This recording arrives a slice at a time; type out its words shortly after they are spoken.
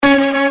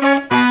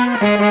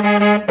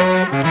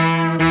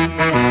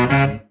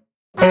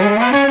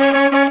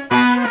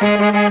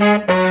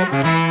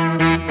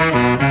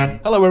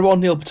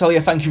Sunil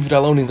Patelia. Thank you for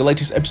downloading the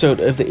latest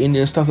episode of the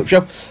Indian Startup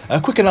Show. A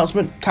quick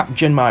announcement,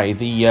 Capgemini,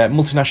 the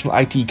multinational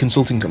IT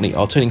consulting company,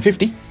 are turning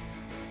 50.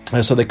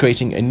 So they're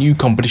creating a new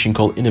competition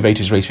called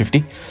Innovators Race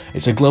 50.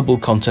 It's a global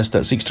contest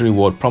that seeks to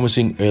reward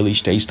promising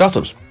early-stage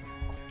startups.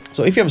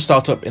 So if you have a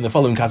startup in the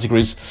following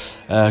categories,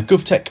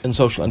 GovTech and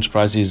social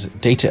enterprises,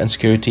 data and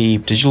security,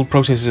 digital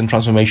processes and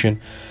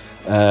transformation,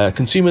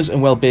 consumers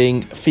and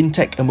well-being,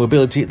 fintech and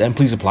mobility, then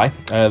please apply.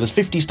 There's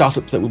 50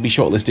 startups that will be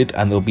shortlisted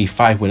and there'll be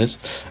 5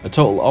 winners. A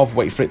total of,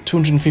 wait for it,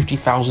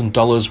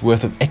 $250,000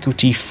 worth of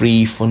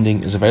equity-free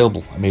funding is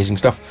available. Amazing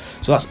stuff.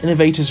 So that's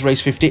Innovators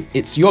Race 50.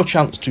 It's your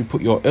chance to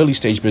put your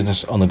early-stage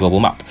business on the global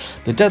map.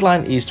 The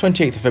deadline is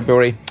 28th of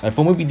February.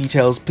 For more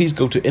details, please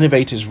go to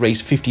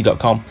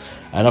innovatorsrace50.com.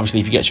 And obviously,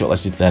 if you get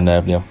shortlisted, then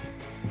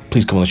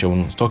please come on the show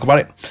and let's talk about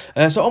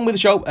it. So on with the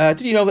show.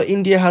 Did you know that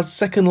India has the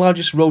second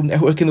largest road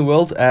network in the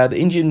world? The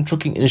Indian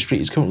trucking industry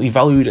is currently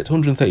valued at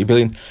 130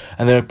 billion,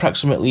 and there are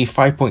approximately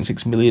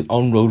 5.6 million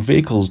on-road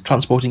vehicles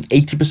transporting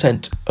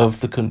 80%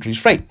 of the country's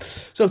freight.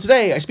 So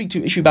today I speak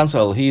to Ishu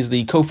Bansal. He is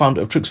the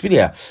co-founder of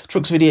TruckSuvidha.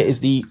 TruckSuvidha is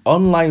the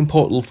online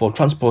portal for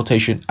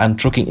transportation and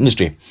trucking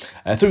industry.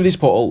 Through this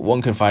portal,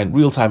 one can find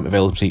real-time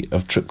availability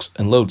of trucks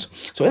and loads.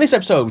 So in this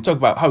episode, we talk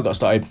about how he got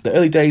started, the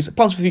early days,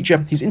 plans for the future,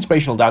 his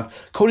inspirational dad,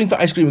 coding for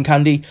ice cream and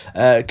candy,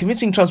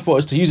 convincing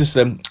transporters to use the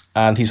system,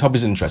 and his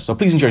hobbies and interests. So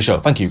please enjoy the show.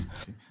 Thank you.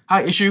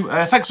 Hi, Ishu.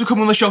 Thanks for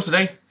coming on the show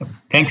today.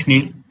 Thanks,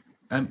 Neil.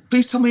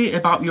 Please tell me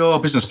about your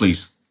business,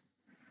 please.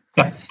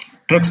 Yeah.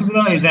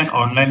 TruckSuvidha is an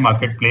online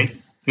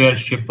marketplace where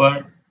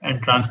shipper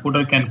and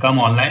transporter can come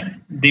online.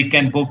 They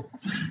can book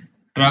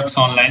trucks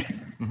online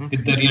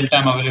with the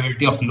real-time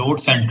availability of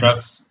loads and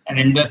trucks. An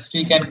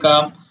industry can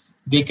come.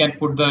 They can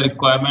put the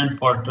requirement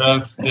for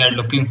trucks they are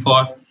looking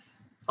for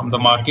from the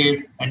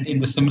market, and in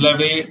the similar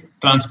way,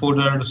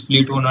 transporters,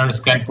 fleet owners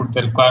can put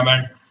the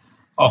requirement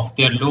of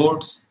their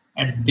loads,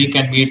 and they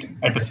can meet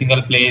at a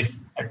single place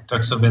at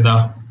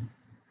TruckSuvidha.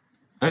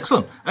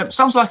 Excellent.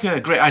 Sounds like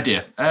a great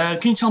idea.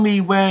 Can you tell me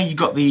where you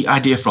got the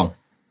idea from?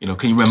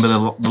 Can you remember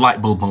the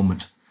light bulb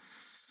moment?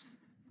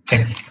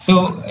 Okay.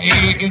 So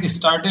it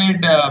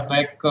started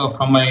back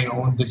from my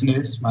own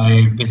business.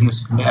 My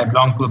business, I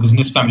belong to a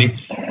business family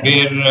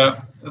where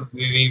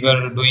we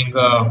were doing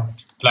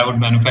plywood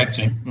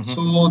manufacturing.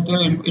 So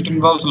it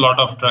involves a lot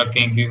of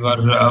trucking. We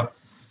were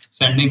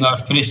sending our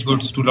finished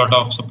goods to a lot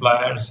of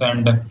suppliers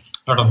and a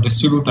lot of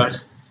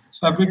distributors.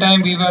 So every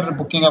time we were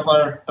booking up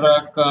our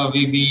truck,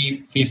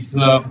 we face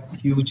a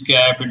huge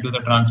gap into the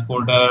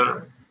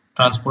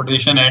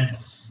transportation, and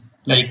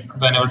like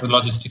whenever the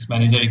logistics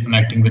manager is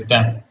connecting with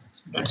them.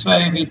 So that's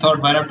why we thought,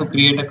 why not to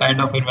create a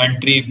kind of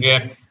inventory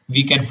where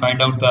we can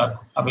find out the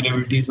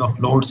availabilities of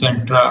loads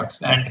and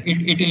trucks, and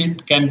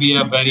it can be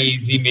a very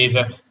easy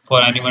measure for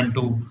anyone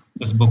to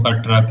just book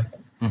a truck.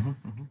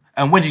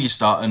 And when did you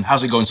start, and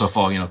how's it going so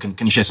far? Can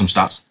you share some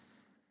stats?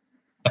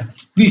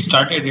 We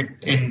started it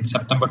in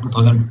September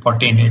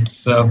 2014.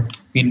 It's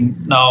been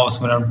now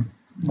around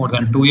more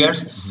than 2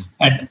 years,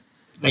 and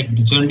like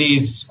the journey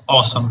is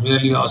awesome,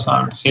 really awesome.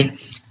 I would say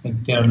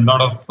there are a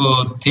lot of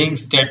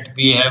things that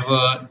we have,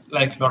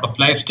 like a lot of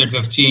lives that we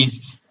have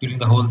changed during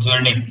the whole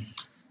journey,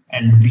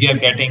 and we are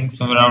getting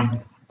somewhere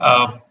around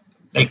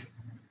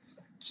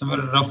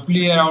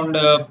roughly around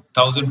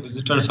 1,000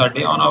 visitors a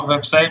day on our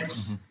website.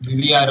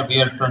 We are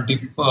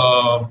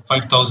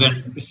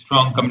 25,000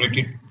 strong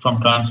community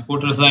from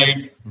transporter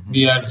side.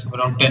 We are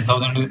around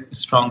 10,000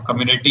 strong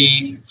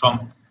community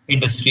from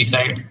industry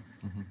side.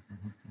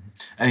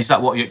 And is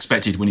that what you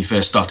expected when you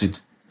first started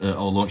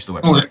or launched the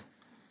website?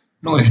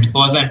 No, it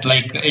wasn't.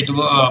 Like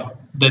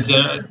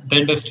the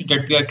industry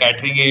that we are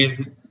catering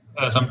is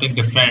something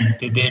different.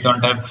 They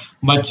don't have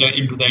much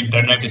into the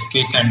internet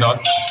space and all.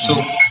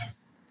 So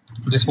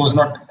this was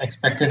not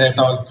expected at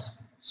all.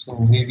 So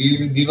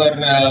we were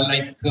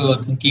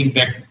thinking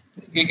that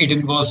it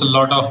involves a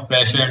lot of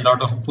pressure and a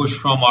lot of push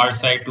from our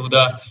side to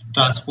the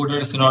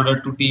transporters in order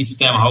to teach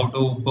them how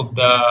to book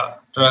the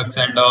trucks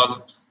and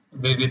all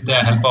with the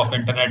help of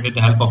internet, with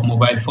the help of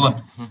mobile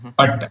phone.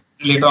 But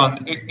later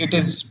on, it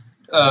is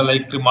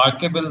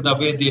remarkable the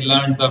way they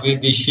learn, the way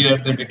they share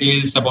the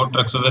details about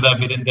TruckSuvidha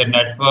within their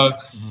network,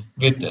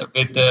 with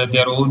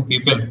their own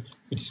people.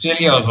 It's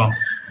really awesome.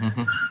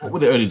 What were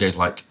the early days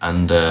like,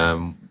 and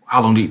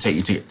how long did it take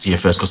you to get to your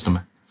first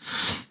customer?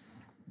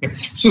 Okay.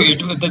 So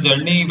the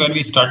journey when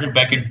we started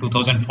back in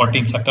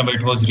 2014 September,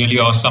 it was really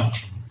awesome.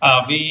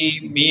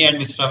 Me and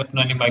Mr.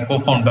 Ep49, my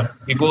co-founder,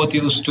 we both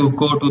used to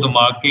go to the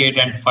market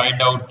and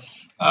find out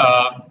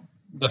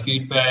the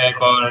feedback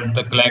or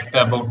the collect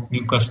about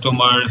new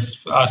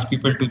customers, ask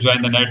people to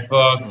join the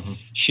network,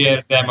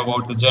 share them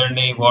about the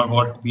journey,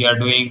 what we are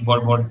doing,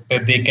 what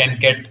they can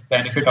get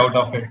benefit out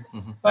of it.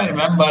 I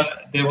remember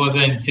there was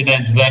an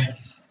incident when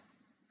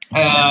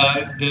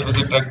there was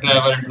a truck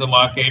driver into the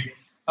market,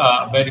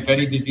 very,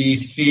 very busy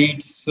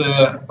streets,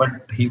 but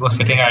he was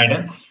sitting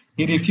idle.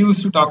 He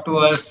refused to talk to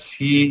us.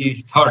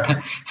 He thought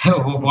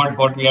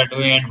what we are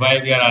doing and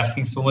why we are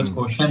asking so much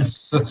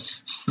questions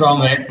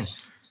from it.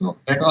 So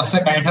that was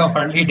a kind of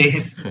early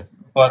days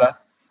for us.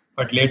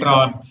 But later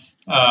on,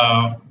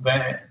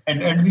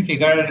 and we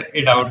figured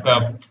it out.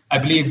 I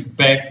believe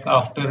back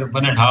after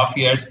 1.5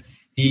 years,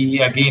 he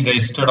again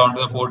registered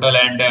onto the portal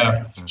and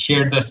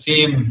shared the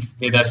same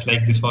with us,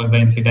 like this was the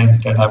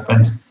incident that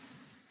happens.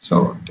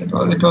 So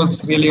it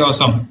was really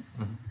awesome.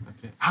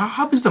 Okay.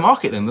 How big is the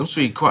market then? There must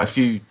be quite a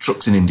few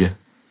trucks in India.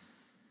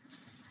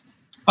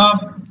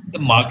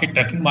 The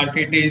trucking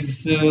market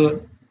is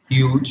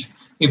huge.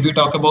 If we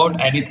talk about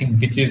anything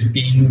which is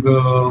being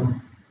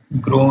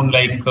grown,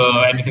 like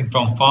anything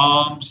from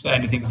farms,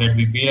 anything that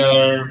we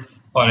wear,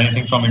 or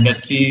anything from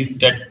industries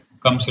that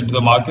comes into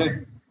the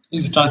market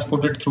is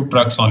transported through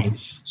trucks only.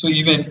 So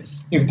even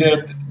if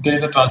there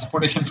is a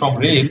transportation from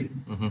rail,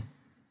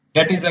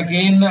 that is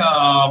again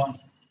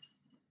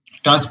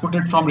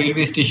transported from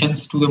railway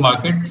stations to the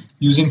market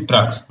using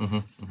trucks.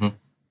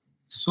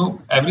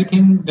 So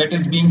everything that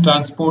is being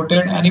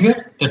transported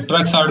anywhere, the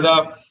trucks are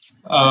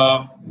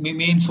the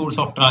main source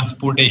of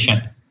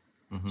transportation.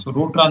 So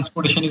road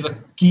transportation is a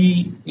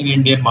key in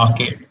Indian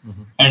market,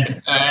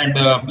 and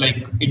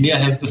like India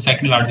has the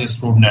second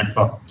largest road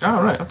network.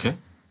 Oh, right, okay.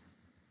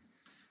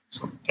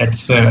 So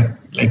that's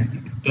like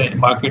the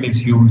market is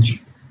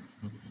huge.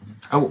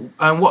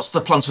 And what's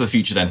the plans for the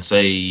future then?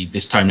 Say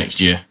this time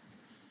next year,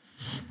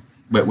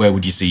 where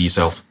would you see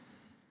yourself?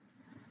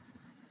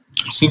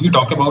 So if we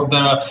talk about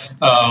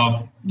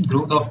the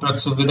growth of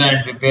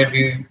TruckSuvidha and where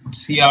we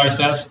see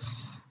ourselves,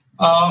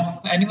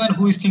 anyone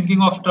who is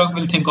thinking of truck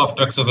will think of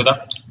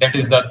TruckSuvidha. That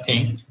is the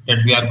thing that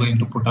we are going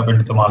to put up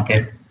into the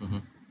market.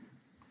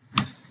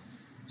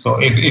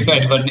 So if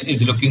anyone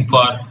is looking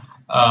for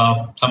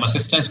some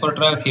assistance for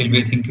truck, he'll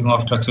be thinking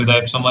of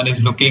TruckSuvidha. If someone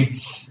is looking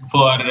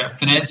for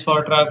finance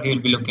for truck, he'll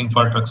be looking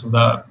for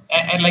TruckSuvidha.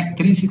 And like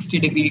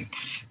 360-degree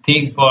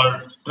thing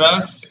for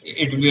trucks,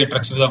 it will be a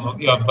TruckSuvidha,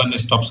 your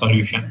one-stop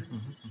solution.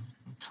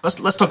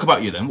 Let's talk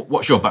about you then.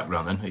 What's your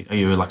background then? Are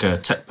you like a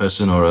tech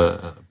person or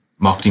a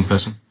marketing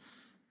person?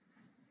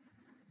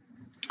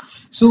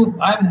 So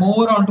I'm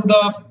more onto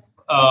the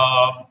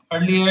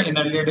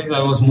earlier days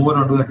I was more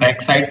onto the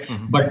tech side,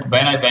 but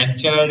when I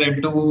ventured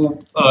into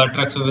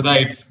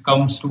TruckSuvidha, it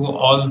comes to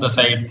all the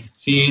side: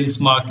 sales,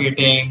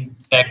 marketing,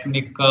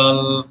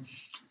 technical.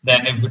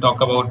 Then if we talk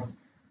about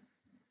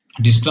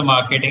digital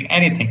marketing,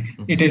 anything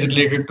it is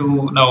related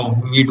to. Now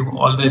we do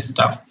all this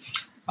stuff.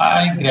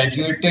 I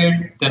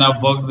graduated, then I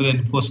worked with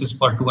Infosys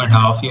for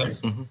 2.5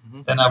 years.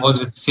 Then I was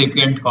with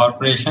Sapient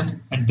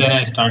Corporation, and then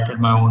I started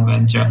my own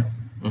venture.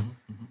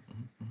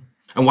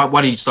 And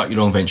why did you start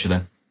your own venture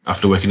then,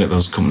 after working at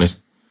those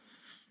companies?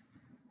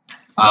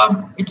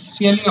 It's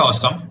really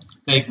awesome.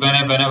 Like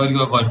whenever you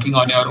are working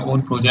on your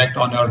own project,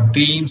 on your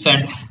dreams,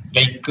 and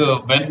like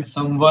when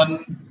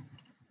someone,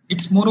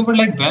 it's moreover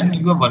like when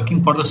you are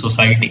working for the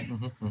society.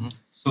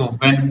 So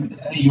when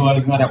you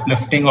are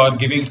uplifting or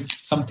giving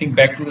something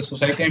back to the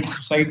society, and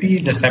society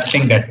is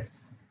accepting that.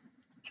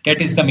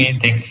 That is the main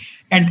thing.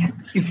 And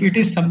if it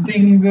is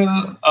something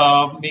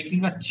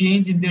making a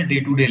change in their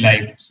day-to-day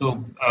life,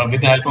 so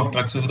with the help of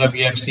TruckSuvidha,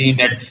 we have seen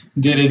that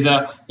there is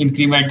a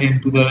increment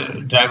into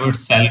the driver's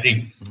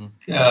salary,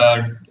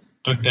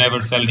 truck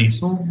driver salary.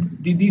 So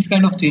these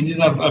kind of changes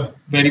are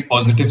very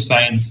positive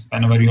signs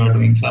whenever you are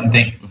doing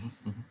something.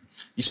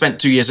 You spent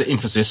 2 years at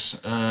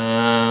Infosys.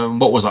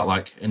 What was that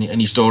like?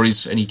 Any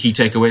stories? Any key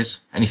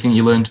takeaways? Anything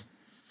you learned?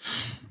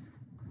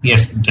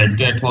 Yes,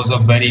 that was a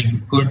very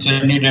good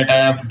journey that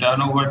I have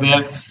done over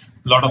there.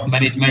 A lot of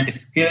management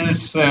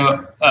skills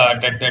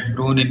that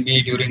grown in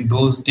me during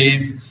those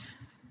days.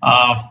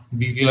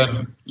 We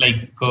were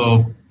like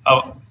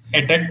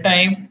at that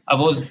time I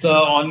was the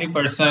only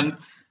person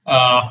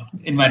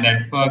in my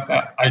network,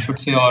 I should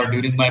say, or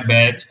during my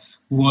batch,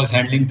 who was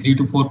handling 3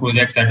 to 4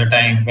 projects at a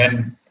time.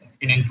 When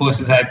in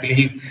Infosys, I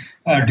believe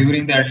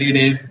during the early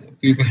days,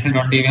 people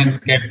don't even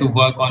get to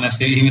work on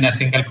even a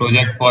single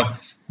project for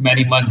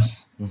many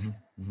months.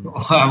 So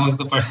I was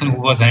the person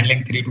who was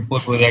handling 3 to 4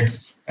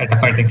 projects at a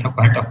particular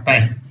point of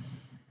time.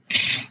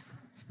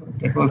 So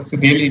that was a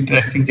really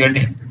interesting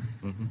journey.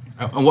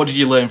 And what did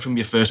you learn from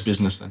your first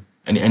business then?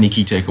 Any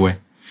key takeaway?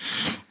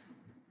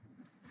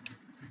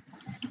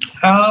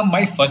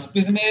 My first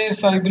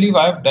business, I believe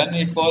I've done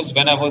it was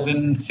when I was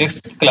in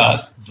 6th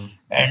class.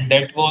 And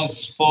that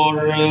was for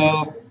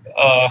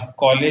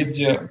college,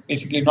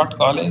 basically not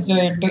college,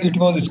 it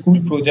was school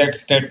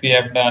projects that we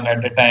have done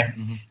at the time.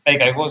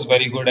 Like I was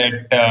very good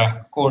at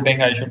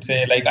coding, I should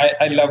say. Like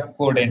I love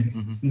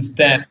coding. Since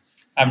then,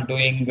 I'm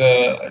doing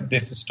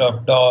this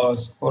stuff,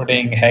 DOS,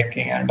 coding,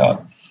 hacking and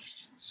all.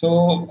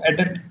 So at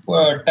that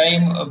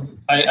time,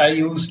 I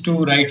used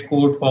to write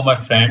code for my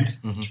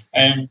friends,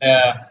 and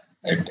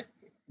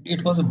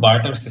it was a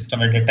barter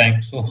system at the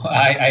time. So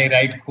I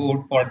write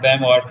code for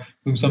them or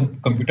do some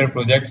computer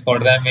projects for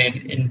them.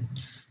 In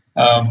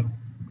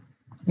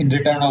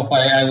return of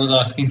I was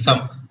asking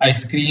some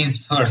ice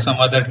creams or some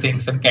other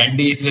things, some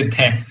candies with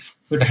them.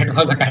 So that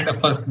was a kind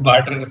of a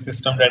barter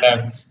system that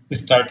I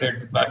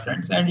started with my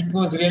friends. And it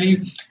was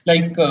really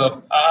like,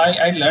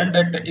 I learned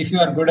that if you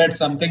are good at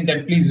something,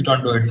 then please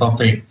don't do it for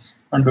free.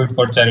 Don't do it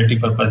for charity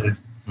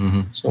purposes.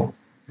 So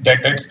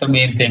That's the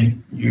main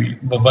thing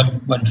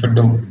one should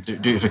do.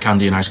 Do it for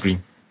candy and ice cream.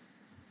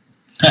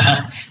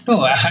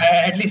 No,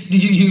 at least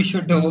you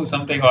should do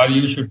something, or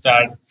you should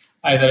charge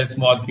either a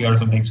small fee or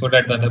something, so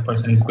that the other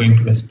person is going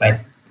to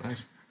respect.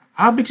 Nice.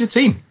 How big's the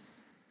team?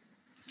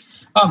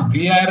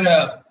 We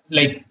are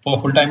like for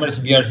full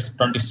timers, we are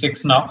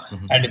 26 now,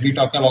 and if we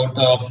talk about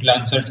the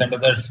freelancers and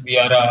others, we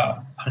are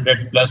a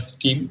 100+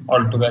 team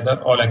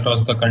altogether, all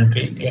across the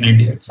country in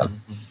India itself.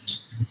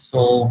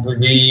 So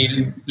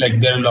we like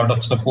there are a lot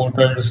of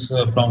supporters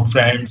from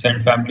friends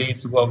and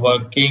families who are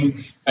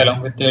working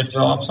along with their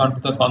jobs onto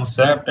the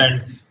concept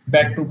and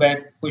back to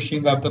back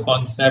pushing up the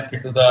concept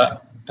into the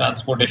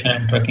transportation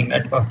and trucking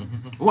network.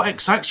 What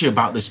excites you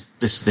about this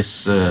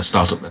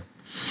startup then?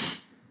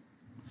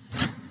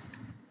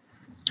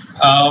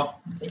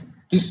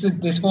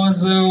 This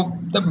was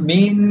the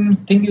main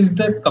thing is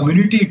the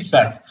community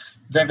itself.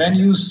 When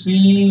you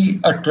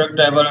see a truck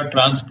driver, a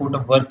transporter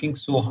working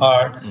so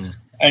hard,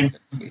 and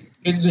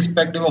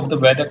irrespective of the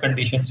weather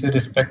conditions,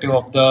 irrespective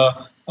of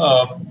the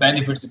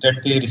benefits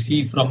that they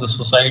receive from the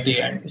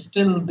society, and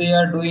still they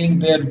are doing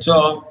their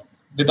job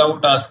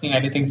without asking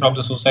anything from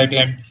the society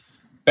and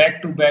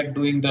back to back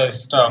doing the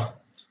stuff.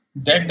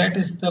 That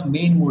is the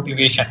main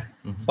motivation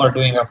for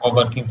doing for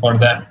working for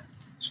them.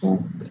 So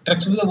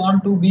TruckSuvidha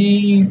want to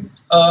be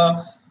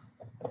a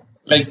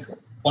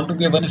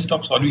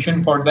one-stop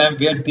solution for them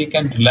where they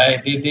can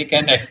rely, they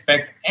can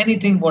expect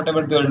anything,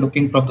 whatever they are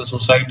looking from the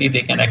society,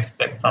 they can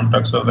expect from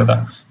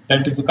TruckSuvidha.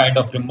 That is the kind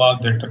of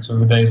remark that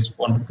TruckSuvidha is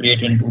want to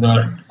create into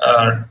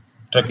the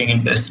trucking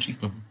industry.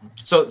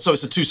 So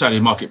it's a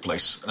two-sided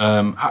marketplace.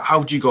 How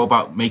would you go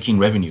about making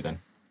revenue then?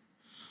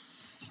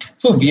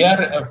 So we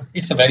are,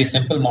 it's a very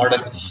simple model.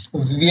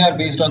 We are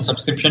based on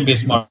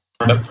subscription-based model.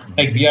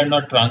 Like we are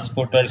not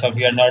transporters or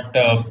we are not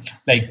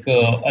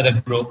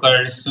other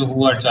brokers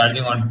who are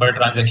charging on per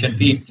transaction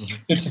fee.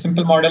 It's a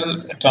simple model.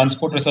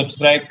 Transporters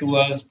subscribe to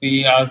us.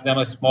 We ask them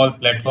a small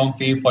platform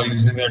fee for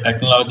using their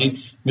technology,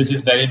 which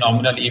is very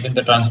nominal. Even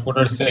the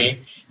transporters say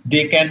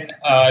they can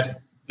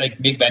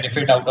make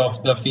benefit out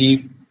of the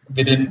fee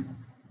within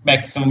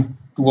maximum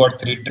 2 or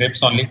 3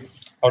 trips only,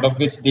 out of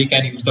which they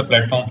can use the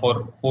platform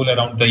for whole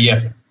around the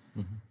year.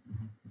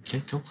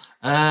 Okay, cool.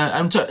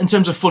 And in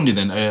terms of funding,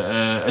 then,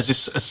 is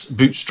this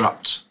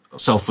bootstrapped,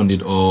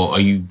 self-funded, or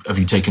have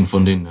you taken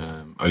funding?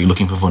 Are you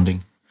looking for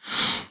funding?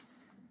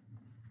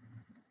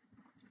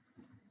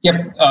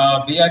 Yep,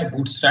 we are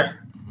bootstrapped.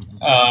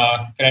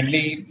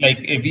 Currently,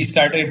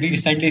 we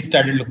recently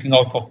started looking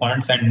out for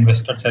funds, and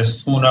investors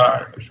has shown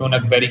a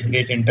very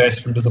great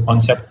interest into the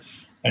concept,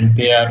 and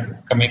they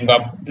are coming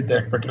up with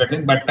that particular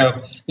thing. But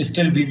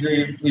still,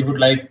 we would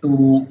like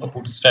to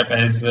bootstrap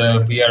as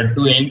we are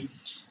doing.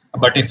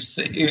 But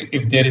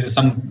if there is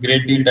some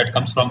great deal that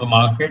comes from the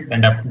market,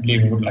 then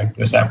definitely we would like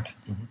to accept.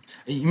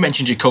 You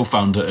mentioned your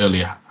co-founder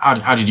earlier.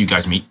 How did you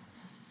guys meet?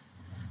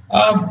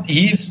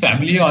 He's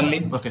family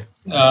only. Okay.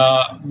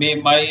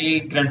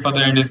 My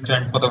grandfather and his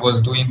grandfather was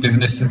doing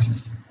business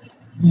since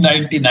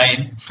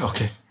 99.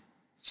 Okay.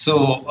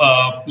 So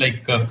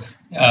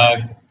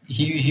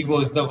he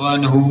was the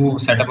one who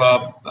set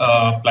up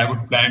a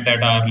plywood plant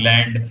at our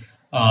land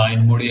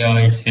in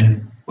Mudia. It's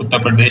in Uttar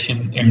Pradesh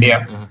in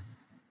India.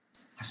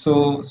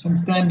 So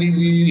since then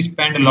we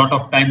spent a lot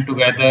of time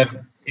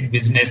together in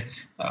business.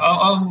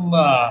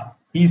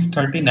 He's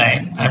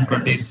 39, I'm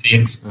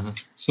 26.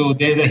 So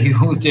there's a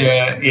huge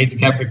age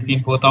gap between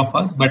both of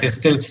us, but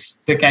still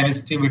the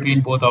chemistry between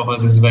both of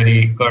us is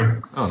very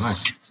good. Oh,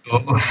 nice. So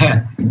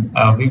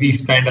we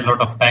spent a lot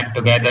of time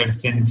together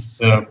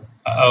since I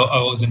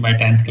was in my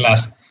 10th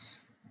class.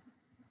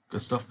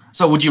 Good stuff.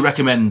 So would you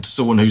recommend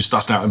someone who's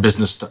starting out in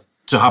business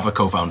to have a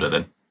co-founder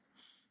then?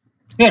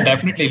 Yeah,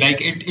 definitely.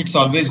 It's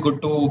always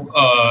good to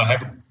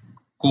have a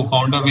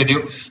co-founder with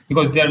you,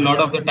 because there are a lot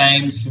of the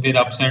times with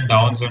ups and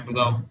downs into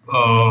the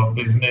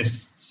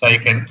business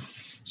cycle,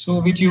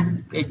 so which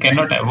you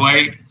cannot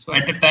avoid. So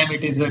at the time,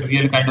 it is a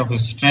real kind of a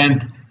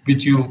strength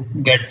which you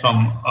get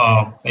from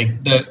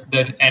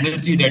the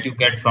energy that you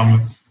get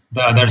from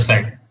the other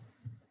side.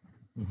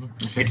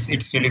 Okay.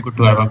 It's really good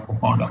to have a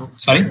co-founder. Cool.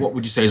 Sorry? What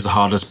would you say is the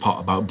hardest part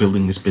about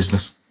building this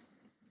business?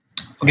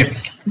 Okay,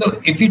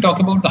 look, if we talk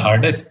about the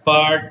hardest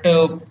part,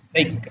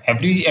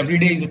 every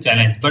day is a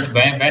challenge. But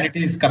when it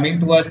is coming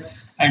to us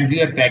and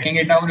we are cracking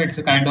it out, it's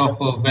a kind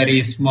of a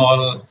very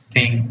small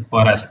thing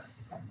for us.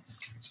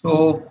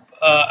 So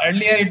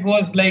earlier it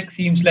was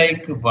seems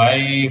like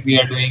why we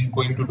are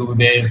going to do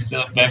this,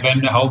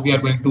 how we are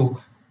going to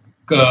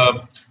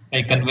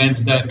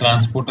convince the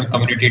transporter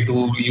community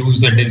to use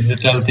the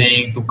digital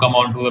thing, to come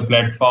onto the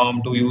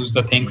platform, to use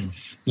the things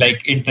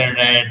like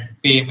internet,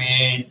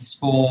 payments,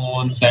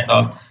 phones, and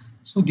all.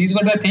 So these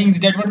were the things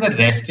that were the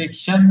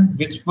restriction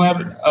which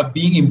were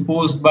being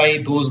imposed by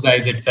those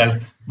guys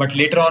itself. But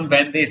later on,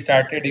 when they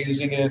started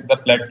using the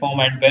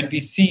platform, and when we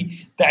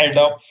see the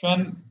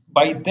adoption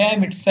by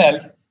them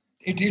itself,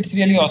 it's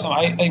really awesome.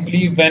 I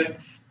believe when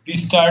we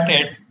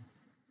started,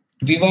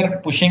 we were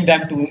pushing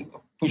them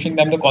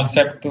the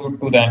concept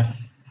to them.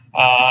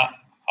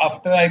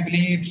 After I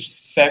believe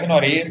 7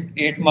 or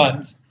 8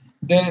 months,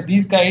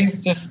 these guys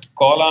just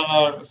call on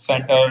our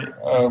center,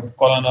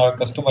 call on our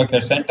customer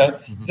care center,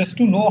 just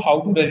to know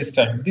how to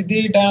register.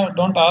 They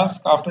don't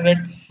ask after that,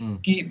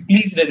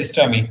 please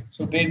register me.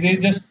 So they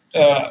just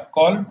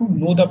call to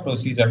know the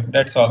procedure.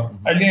 That's all.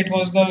 Earlier it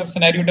was the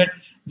scenario that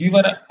we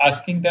were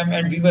asking them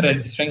and we were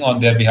registering on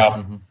their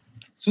behalf.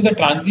 So the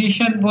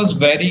transition was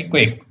very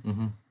quick.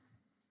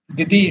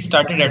 They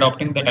started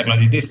adopting the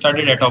technology. They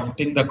started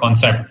adopting the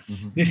concept.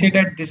 They say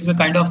that this is a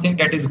kind of thing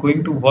that is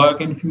going to work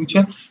in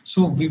future.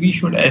 So we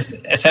should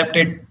accept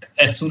it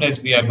as soon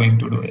as we are going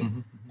to do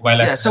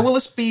it. So will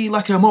this be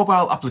like a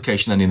mobile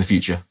application then in the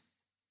future?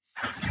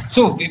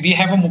 So we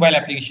have a mobile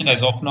application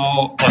as of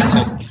now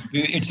also.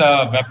 It's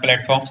a web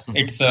platform.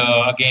 It's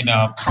again,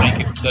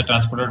 like if the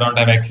transporter don't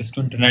have access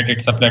to internet,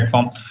 it's a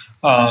platform,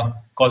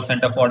 call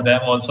center for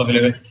them also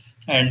available.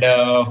 And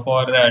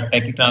for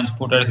techie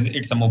transporters,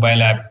 it's a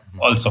mobile app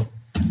also.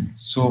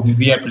 So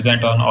we are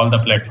present on all the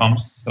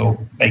platforms. So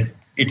like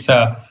it's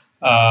a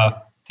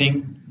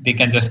thing, they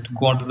can just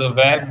go onto the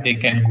web, they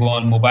can go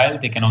on mobile,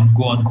 they can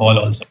go on call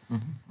also.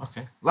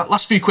 Okay.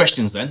 Last few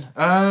questions then.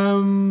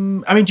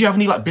 Do you have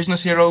any like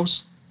business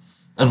heroes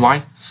and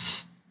why?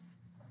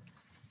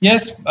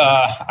 Yes,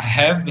 I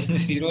have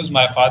business heroes.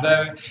 My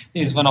father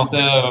is one of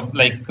the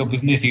like a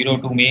business hero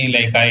to me.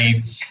 Like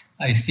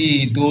I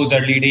see those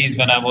early days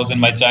when I was in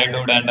my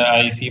childhood, and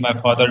I see my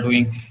father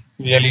doing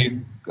really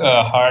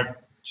hard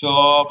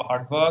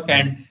work,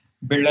 and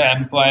build an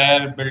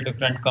empire, build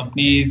different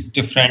companies,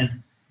 different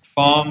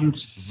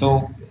firms.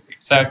 So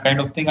it's a kind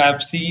of thing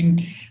I've seen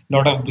a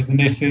lot of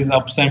businesses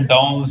ups and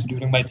downs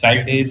during my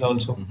child days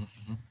also.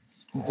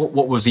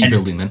 What was he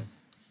building then?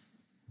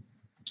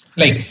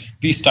 Like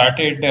we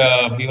started,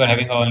 we were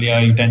having only a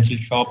utensil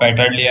shop at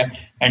earlier,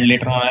 and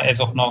later on,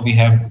 as of now, we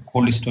have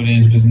cold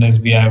storage business,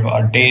 we have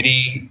a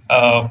dairy,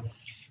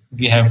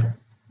 we have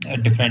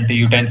different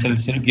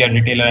utensils, we are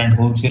retailer and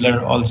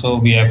wholesaler. Also,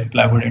 we have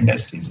plywood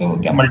industry. So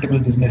there are multiple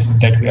businesses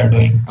that we are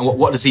doing. And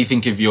what does he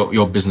think of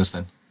your business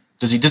then?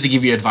 Does he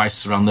give you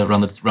advice around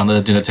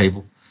the dinner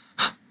table?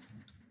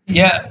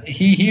 Yeah,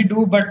 he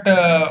do, but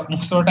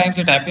most of the times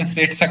it happens.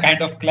 It's a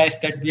kind of clash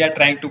that we are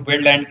trying to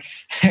build, and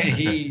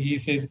he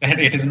says that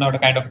it is not a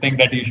kind of thing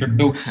that you should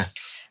do.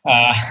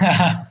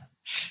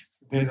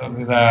 There's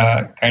always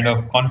a kind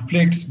of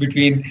conflicts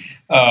between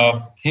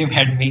him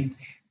and me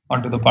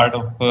onto the part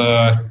of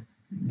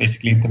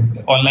basically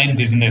the online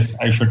business,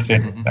 I should say,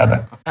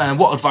 rather. And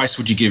what advice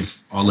would you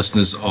give our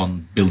listeners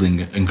on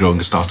building and growing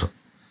a startup?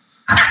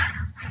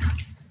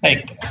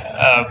 Like,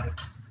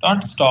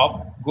 don't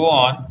stop, go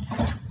on.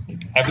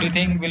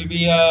 Everything will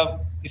be a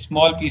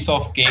small piece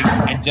of cake,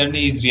 and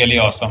journey is really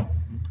awesome.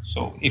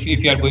 So if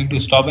you are going to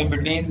stop in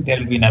between, there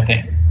will be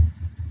nothing.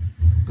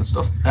 Good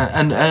stuff.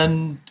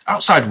 And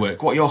outside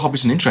work, what are your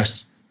hobbies and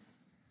interests?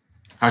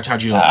 How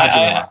do you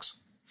relax?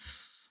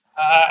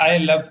 I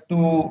love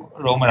to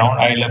roam around.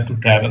 I love to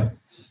travel.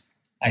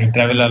 I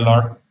travel a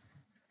lot.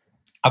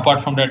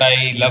 Apart from that,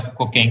 I love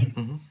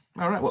cooking.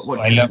 All right.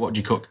 What do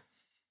you cook?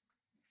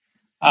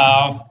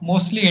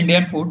 Mostly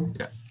Indian food.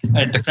 Yeah.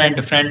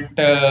 Different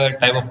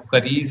type of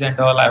curries and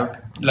all. I would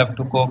love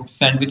to cook.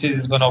 Sandwiches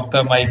is one of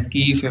my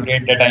key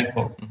favorite that I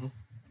cook.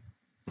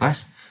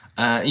 Nice.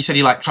 You said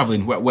you like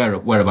traveling.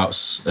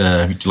 Whereabouts do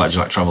you like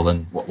travel,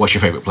 and what's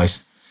your favorite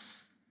place?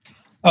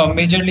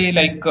 Majorly,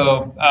 like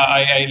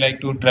I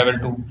like to travel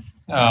to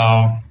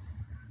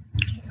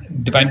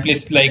divine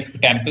places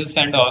like temples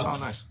and all. Oh,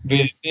 nice.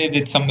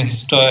 With some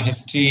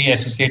history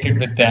associated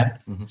with them.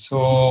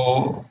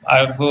 So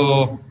I've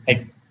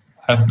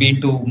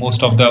been to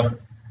most of the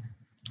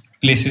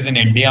places in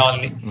India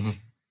only.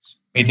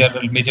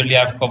 Majorly,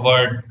 I've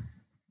covered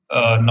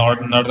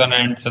northern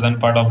and southern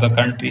part of the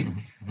country.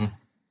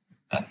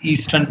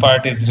 Eastern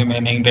part is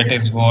remaining. That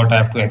is what I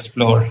have to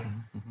explore.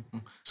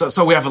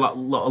 So we have a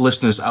lot of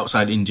listeners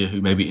outside India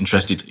who may be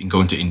interested in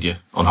going to India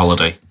on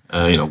holiday.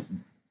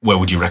 Where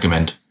would you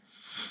recommend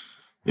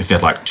if they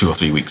had like 2 or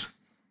 3 weeks?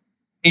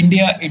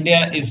 India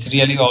is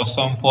really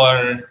awesome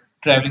for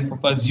traveling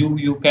purpose.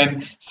 You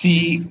can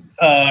see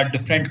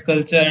different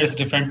cultures,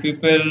 different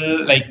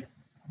people, like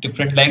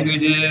different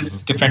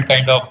languages, different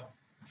kind of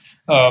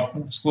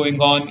moves going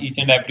on each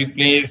and every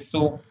place.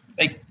 So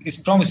like it's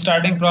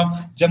starting from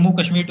Jammu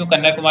Kashmir to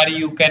Kanyakumari,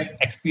 you can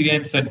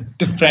experience a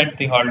different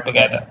thing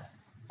altogether.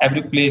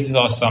 Every place is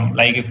awesome.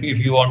 Like if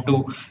you want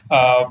to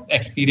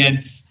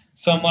experience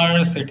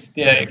summers, it's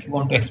there. If you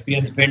want to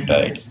experience winter,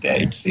 it's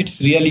there.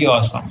 It's really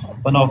awesome.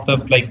 One of the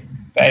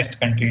best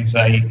countries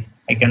I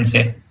can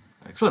say.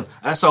 Excellent.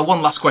 So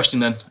one last question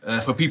then,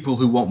 for people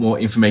who want more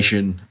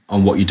information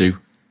on what you do,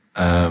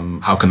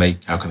 how can they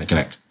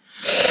connect?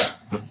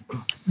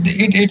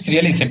 It's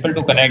really simple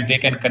to connect. They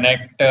can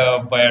connect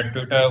via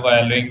Twitter,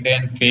 via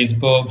LinkedIn,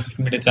 Facebook,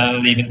 media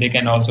channel. Even they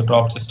can also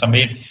drop just a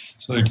mail.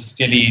 So it's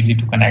really easy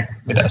to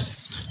connect with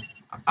us.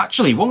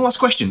 Actually, one last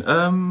question.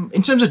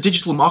 In terms of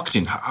digital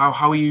marketing,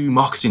 how are you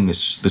marketing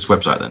this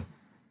website then?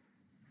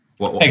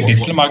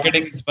 Digital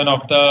marketing is one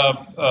of the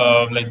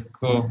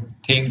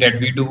thing that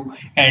we do,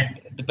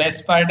 and the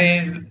best part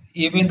is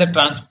even the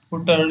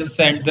transporters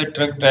and the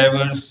truck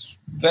drivers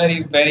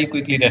very, very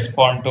quickly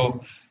respond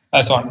to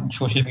us on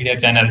social media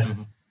channels.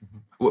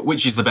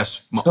 Which is the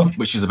best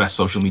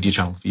social media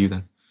channel for you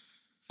then?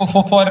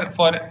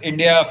 For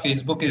India,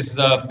 Facebook is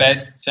the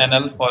best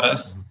channel for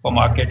us for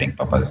marketing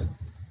purpose.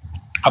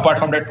 Apart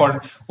from that,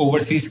 for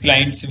overseas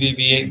clients, we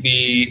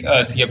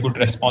see a good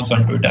response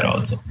on Twitter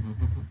also.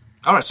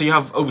 All right, so you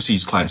have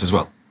overseas clients as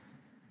well?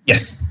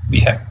 Yes,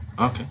 we have.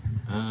 Okay,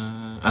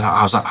 and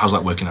how's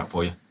that working out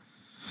for you?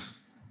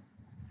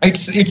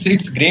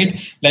 It's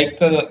great. Like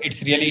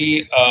it's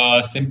really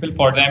simple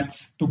for them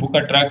to book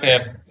a truck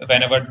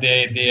whenever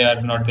they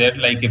are not there.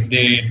 Like if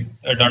they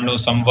don't know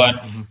someone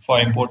for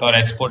import or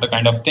export, a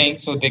kind of thing,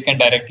 so they can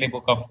directly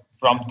book up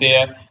from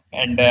there,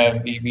 and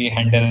we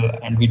handle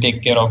and we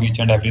take care of each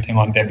and everything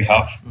on their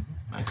behalf.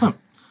 Excellent,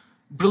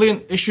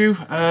 brilliant Ishu.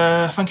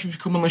 Thank you for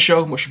coming on the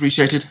show. Much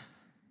appreciated.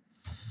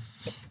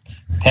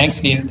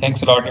 Thanks, Neil.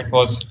 Thanks a lot. It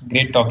was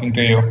great talking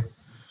to you.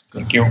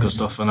 Thank you. Good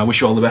stuff, and I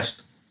wish you all the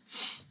best.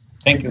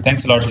 Thank you.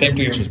 Thanks a lot. Same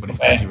to you. Cheers, buddy.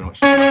 Bye. Thank you very much.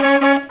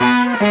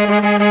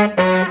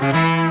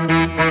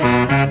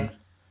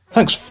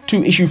 Thanks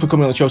to Ishu for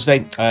coming on the show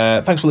today.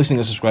 Thanks for listening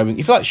and subscribing.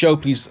 If you like the show,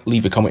 please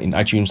leave a comment in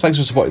iTunes. Thanks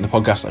for supporting the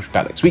podcast. I'll be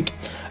back next week.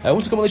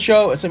 Want to come on the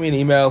show? Send me an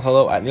email,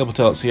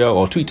 hello@neilpatel.co,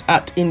 or tweet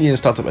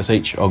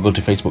 @IndianStartupSH, or go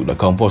to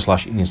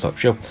facebook.com/Indian Startup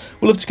Show.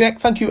 We'd love to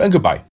connect. Thank you and goodbye.